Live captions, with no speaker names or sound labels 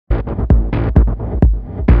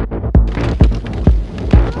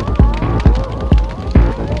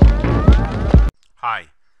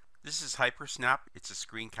This is Hypersnap. It's a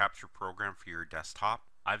screen capture program for your desktop.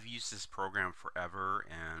 I've used this program forever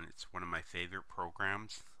and it's one of my favorite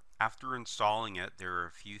programs. After installing it, there are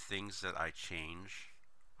a few things that I change.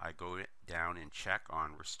 I go down and check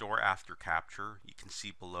on Restore After Capture. You can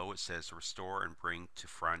see below it says Restore and Bring to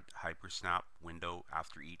Front Hypersnap window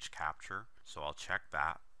after each capture. So I'll check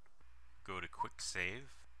that. Go to Quick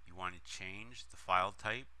Save. You want to change the file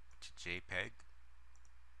type to JPEG.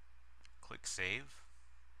 Click Save.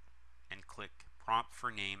 And click Prompt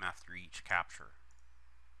for Name after each capture.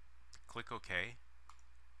 Click OK.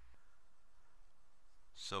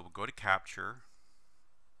 So we'll go to Capture,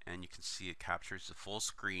 and you can see it captures the full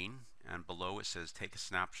screen, and below it says take a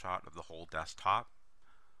snapshot of the whole desktop.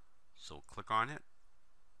 So we'll click on it,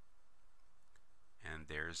 and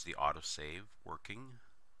there's the autosave working.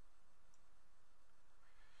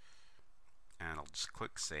 And I'll just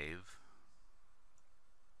click Save.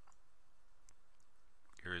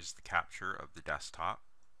 Here's the capture of the desktop.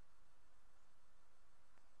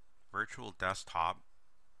 Virtual desktop.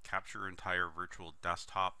 Capture entire virtual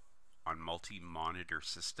desktop on multi-monitor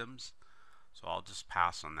systems. So I'll just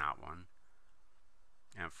pass on that one.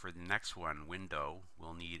 And for the next one, window,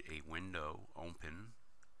 we'll need a window open.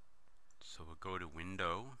 So we'll go to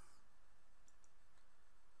Window,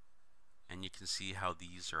 and you can see how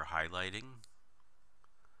these are highlighting.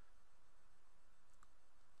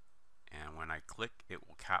 And when I click, it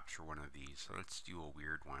will capture one of these. So let's do a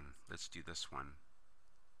weird one. Let's do this one.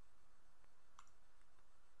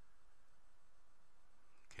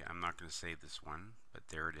 Okay, I'm not going to save this one, but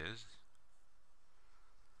there it is.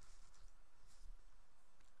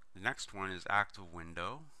 The next one is active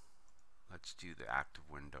window. Let's do the active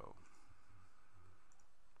window.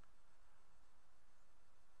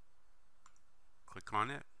 Click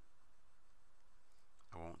on it.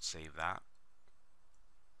 I won't save that.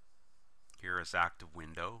 Here is active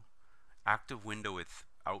window. Active window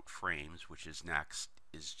without frames, which is next,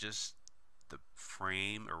 is just the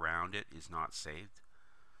frame around it is not saved.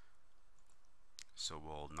 So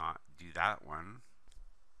we'll not do that one.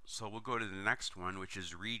 So we'll go to the next one, which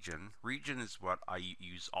is region. Region is what I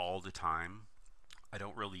use all the time. I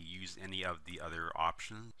don't really use any of the other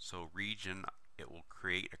options. So region, it will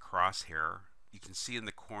create a crosshair. You can see in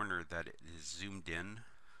the corner that it is zoomed in,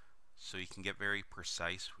 so you can get very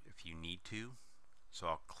precise if you need to. So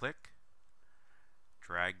I'll click,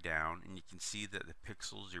 drag down, and you can see that the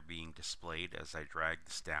pixels are being displayed as I drag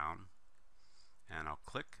this down. And I'll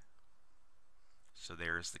click. So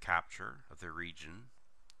there's the capture of the region.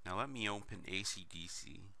 Now let me open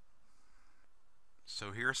AC/DC.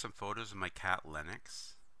 So here are some photos of my cat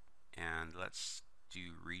Lennox, and let's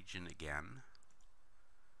do region again.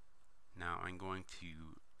 Now I'm going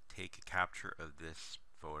to take a capture of this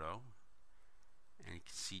photo, and you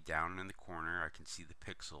can see down in the corner I can see the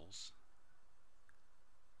pixels.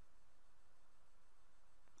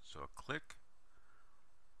 So I'll click,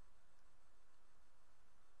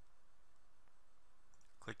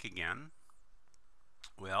 click again.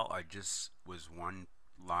 Well, I just was one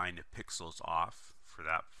line of pixels off for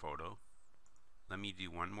that photo. Let me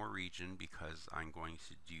do one more region because I'm going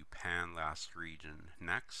to do pan last region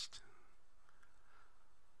next.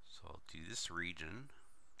 So I'll do this region.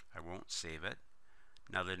 I won't save it.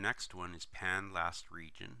 Now the next one is pan last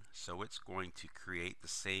region, so it's going to create the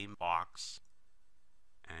same box,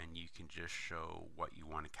 and you can just show what you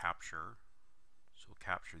want to capture. So we'll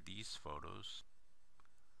capture these photos.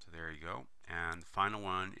 So there you go. And the final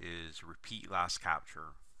one is repeat last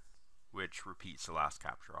capture, which repeats the last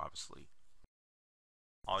capture obviously.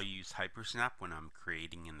 I'll use Hypersnap when I'm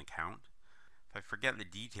creating an account. If I forget the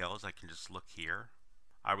details, I can just look here.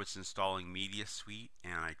 I was installing Media Suite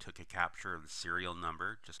and I took a capture of the serial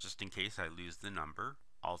number just in case I lose the number.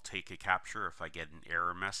 I'll take a capture if I get an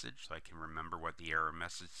error message so I can remember what the error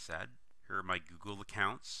message said. Here are my Google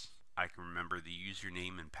accounts. I can remember the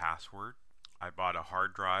username and password. I bought a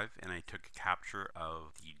hard drive and I took a capture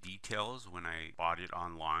of the details when I bought it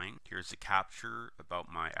online. Here's a capture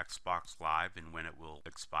about my Xbox Live and when it will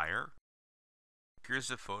expire.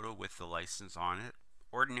 Here's a photo with the license on it.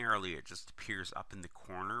 Ordinarily it just appears up in the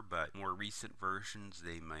corner, but more recent versions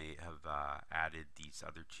they may have added these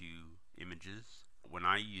other two images. When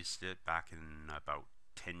I used it back in about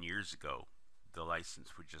 10 years ago, the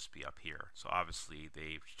license would just be up here. So obviously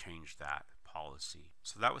they've changed that policy.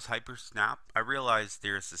 So that was Hypersnap. I realized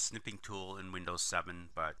there's a snipping tool in Windows 7,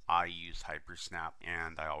 but I use Hypersnap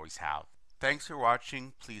and I always have. Thanks for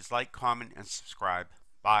watching. Please like, comment, and subscribe.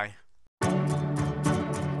 Bye.